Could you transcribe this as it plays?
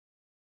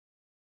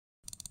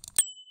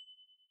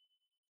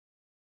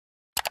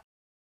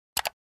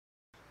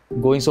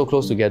Going so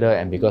close together,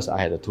 and because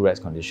I had a Tourette's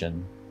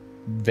condition,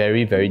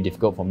 very, very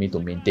difficult for me to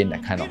maintain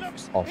that kind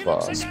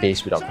of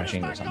space without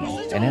crashing into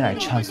someone. And then I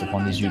chanced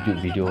upon this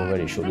YouTube video where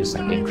they showed this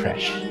cycling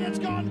crash.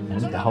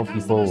 And how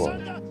people were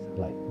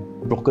like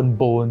broken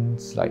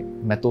bones, like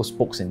metal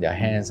spokes in their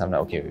hands. I'm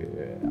like, okay,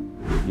 wait.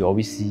 You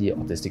always see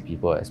autistic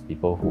people as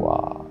people who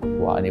are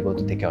unable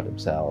to take care of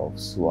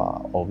themselves, who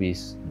are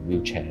always in a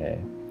wheelchair.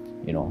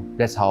 You know,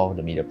 that's how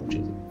the media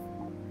portrays it.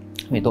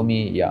 He told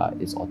me, yeah,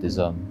 it's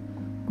autism.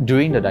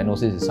 During the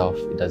diagnosis itself,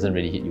 it doesn't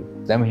really hit you.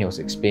 Then when he was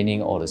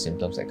explaining all the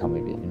symptoms that come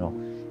with it, you know,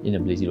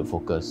 inability to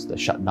focus, the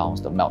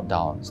shutdowns, the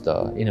meltdowns,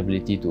 the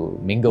inability to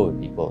mingle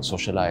with people,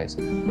 socialize,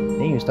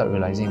 then you start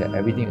realizing that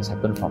everything that's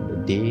happened from the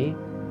day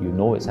you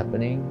know it's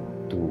happening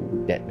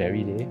to that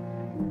very day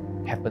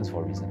happens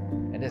for a reason.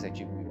 And that's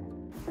actually who you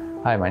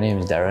are. Hi, my name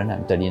is Darren,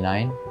 I'm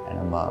 39, and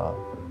I'm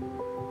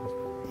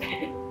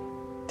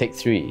Take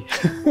 3.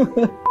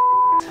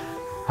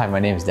 Hi, my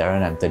name is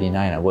Darren, I'm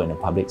 39, I work in a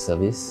public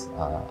service.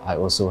 I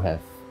also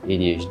have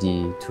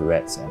ADHD,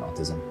 Tourette's and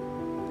Autism.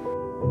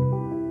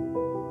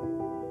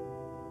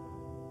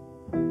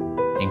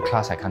 In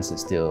class, I can't sit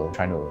still,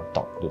 trying to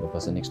talk to the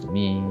person next to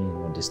me,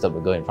 disturb a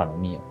girl in front of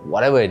me,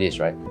 whatever it is,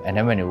 right? And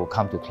then when it would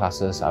come to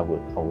classes, I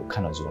would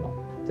kind of zone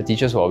out. The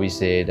teachers would always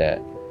say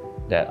that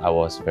I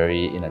was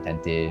very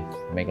inattentive,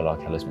 make a lot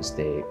of careless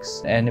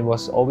mistakes. And it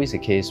was always a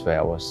case where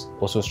I was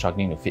also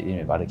struggling to fit in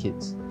with other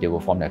kids. They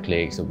would form their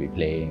cliques, they'll be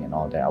playing and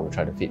all that. I would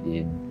try to fit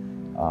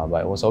in, but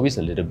it was always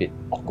a little bit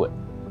awkward.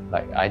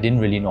 Like, I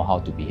didn't really know how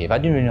to behave. I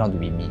didn't really know how to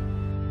be me.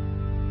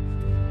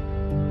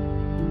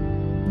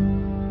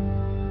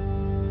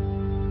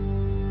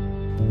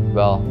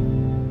 Well,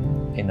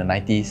 in the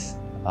 90s,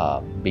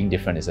 being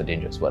different is a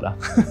dangerous word.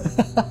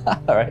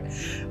 Alright.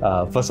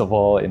 First of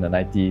all, in the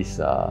 90s,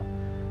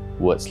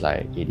 words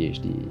like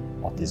ADHD,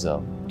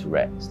 autism,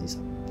 Tourette's, these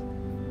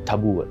are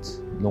taboo words.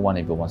 No one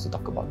ever wants to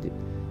talk about it.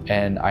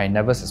 And I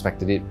never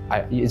suspected it.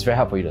 It's very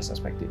hard for you to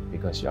suspect it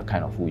because you're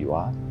kind of who you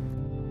are.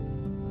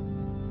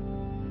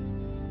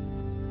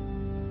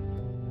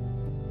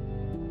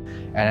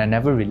 And I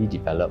never really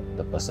developed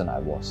the person I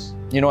was.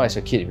 You know, as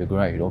a kid, if you're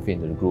growing up, you don't fit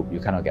into the group, you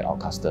kind of get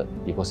outcasted.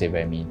 People say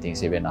very mean things,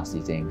 say very nasty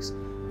things.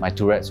 My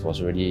Tourette's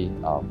was already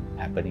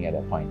happening at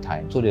that point in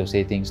time. So they'll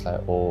say things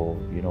like, oh,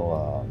 you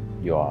know,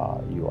 you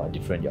are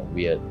different, you're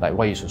weird. Like,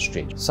 why are you so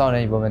strange? Some of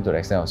them even went to the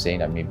extent of saying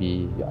that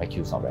maybe your IQ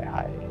is not very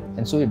high.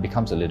 And so it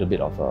becomes a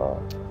bit of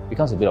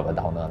a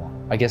downer.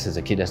 I guess as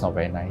a kid, that's not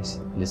very nice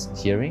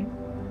hearing.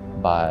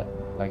 But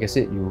like I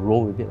said, you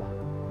roll with it.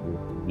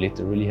 You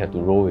literally have to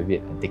roll with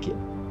it and take it.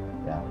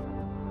 Yeah.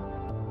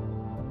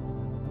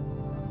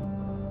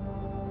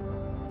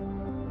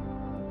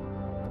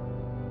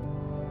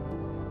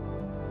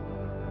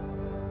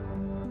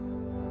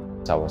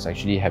 I was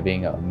actually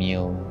having a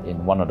meal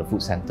in one of the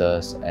food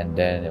centers, and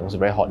then it was a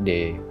very hot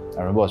day. I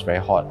remember it was very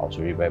hot, I was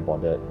really very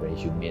bothered, very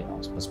humid, I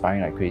was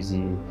perspiring like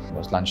crazy. It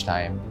was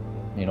lunchtime.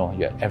 You know,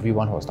 you had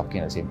everyone who was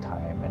talking at the same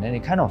time, and then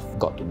it kind of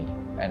got to me.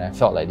 And I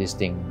felt like this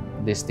thing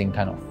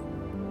kind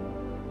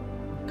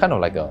of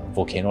like a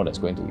volcano that's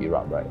going to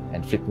erupt, right?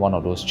 And flipped one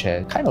of those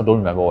chairs. Kind of don't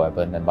remember what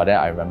happened, but then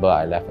I remember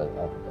I left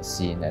a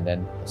scene, and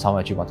then someone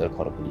actually wanted to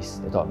call the police.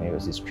 They thought maybe it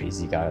was this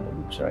crazy guy on the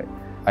loose, right?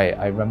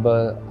 I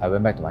remember I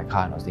went back to my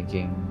car and I was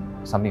thinking,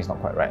 something's not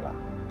quite right.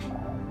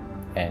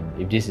 And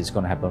if this is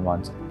going to happen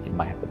once, it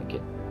might happen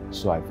again.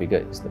 So I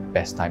figured it's the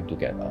best time to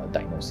get a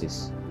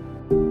diagnosis.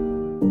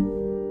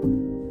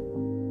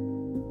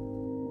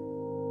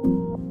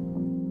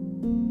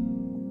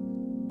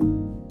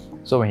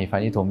 So when he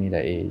finally told me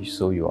that, hey,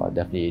 so you are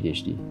definitely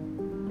ADHD,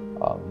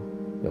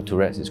 your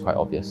Tourette's is quite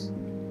obvious,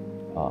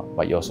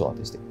 but you're also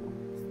autistic.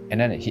 And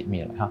then it hit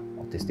me like, huh,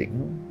 autistic?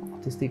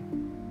 Autistic?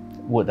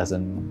 Word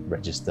doesn't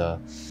register.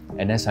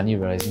 And then suddenly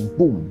realizing,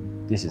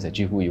 boom, this is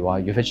actually who you are.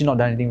 You've actually not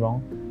done anything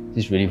wrong.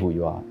 This is really who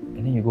you are.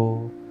 And then you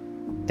go,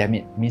 damn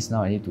it, means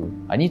now I need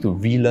to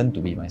relearn to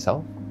be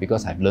myself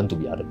because I've learned to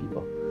be other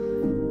people.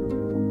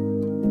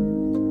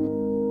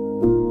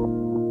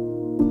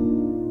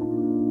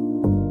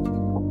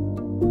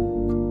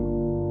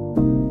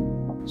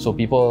 So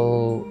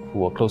people who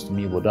were close to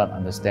me would not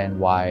understand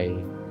why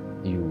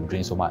you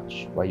drink so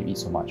much, why you eat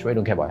so much, why you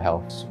don't care about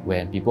health.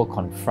 When people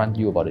confront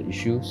you about the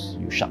issues,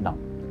 you shut down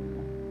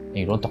and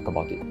you don't talk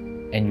about it.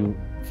 And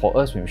for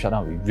us, when we shut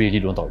down, we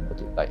really don't talk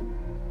about it. Like,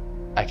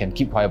 I can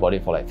keep quiet about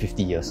it for like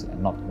 50 years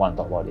and not want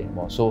to talk about it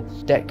anymore. So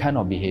that kind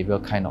of behavior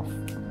kind of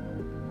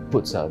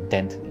puts a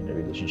dent in the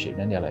relationship.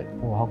 Then they're like,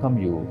 oh, how come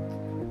you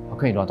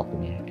don't want to talk to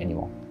me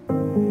anymore?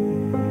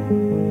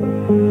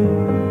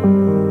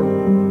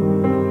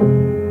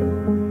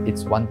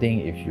 It's one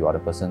thing if you are the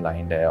person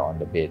lying there on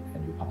the bed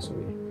and you pass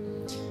away.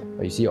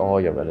 But you see all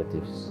your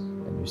relatives,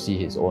 and you see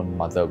his own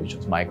mother, which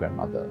was my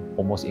grandmother,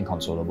 almost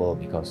inconsolable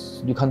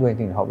because you can't do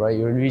anything to help, right?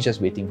 You're really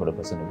just waiting for the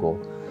person to go.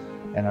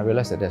 And I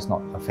realized that that's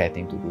not a fair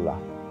thing to do.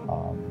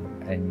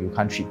 And you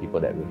can't treat people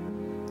that way,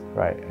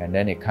 right? And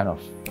then it kind of,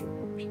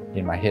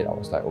 in my head, I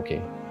was like,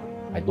 okay,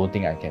 I don't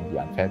think I can be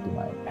unfair to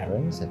my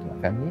parents and to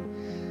my family.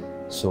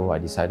 So I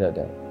decided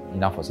that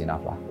enough was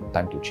enough,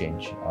 time to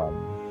change.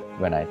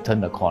 when I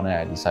turned the corner,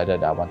 I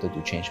decided that I wanted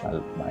to change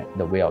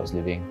the way I was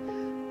living.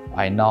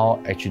 I now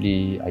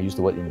actually, I use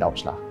the word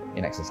indulge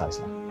in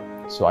exercise.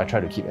 So I try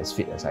to keep as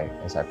fit as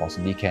I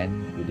possibly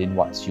can within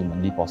what's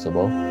humanly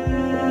possible.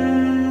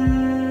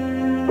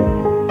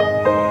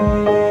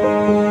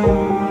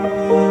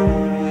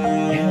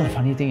 The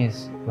funny thing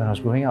is, when I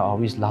was growing up, I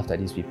always laughed at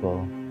these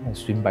people.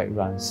 Swim, bike,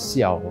 run,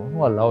 siao.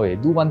 Walao eh,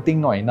 do one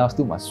thing not enough,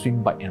 still must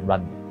swim, bike and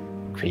run.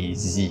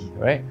 Crazy,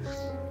 right?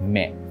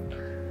 Mad.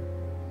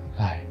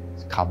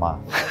 It's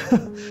karma.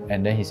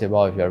 And then he said,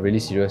 well, if you're really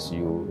serious,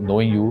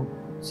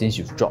 since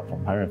you've dropped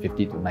from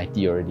 150 to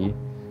 90 already,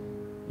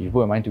 if you put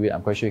your mind to it,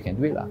 I'm quite sure you can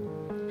do it.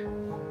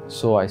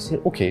 So I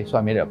said, okay, so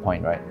I made it a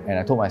point, right? And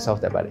I told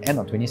myself that by the end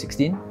of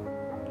 2016,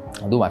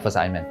 I'll do my first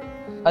Ironman.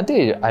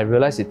 Until I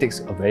realized it takes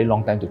a very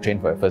long time to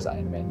train for your first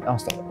Ironman. I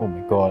was like, oh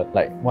my god,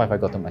 like what have I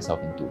gotten myself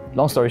into?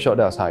 Long story short,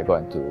 that was how I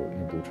got into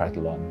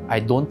triathlon.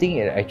 I don't think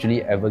it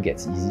actually ever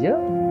gets easier.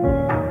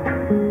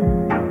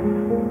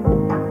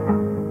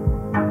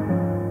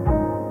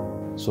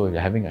 So if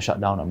you're having a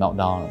shutdown, a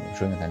meltdown, or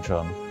throwing a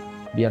tantrum,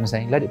 be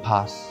understanding, let it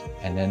pass,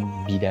 and then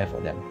be there for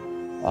them.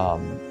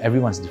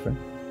 Everyone's different.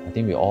 I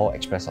think we all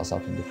express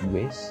ourselves in different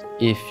ways.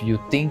 If you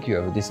think you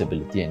have a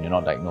disability and you're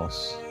not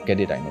diagnosed, get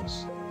it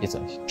diagnosed. It's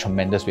a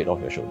tremendous weight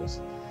off your shoulders.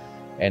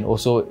 And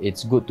also,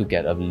 it's good to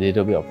get a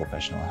little bit of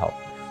professional help.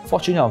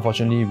 Fortunately or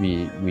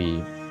unfortunately,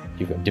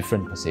 if you're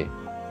different per se,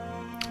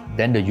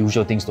 then the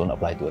usual things don't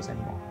apply to us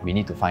anymore. We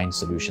need to find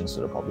solutions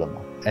to the problem.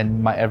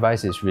 And my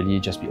advice is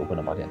really just be open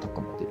about it and talk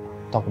about it.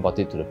 Talk about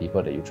it to the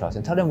people that you trust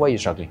and tell them why you're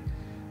struggling.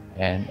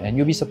 And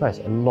you'll be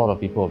surprised. A lot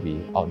of people will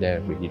be out there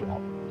ready to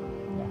help.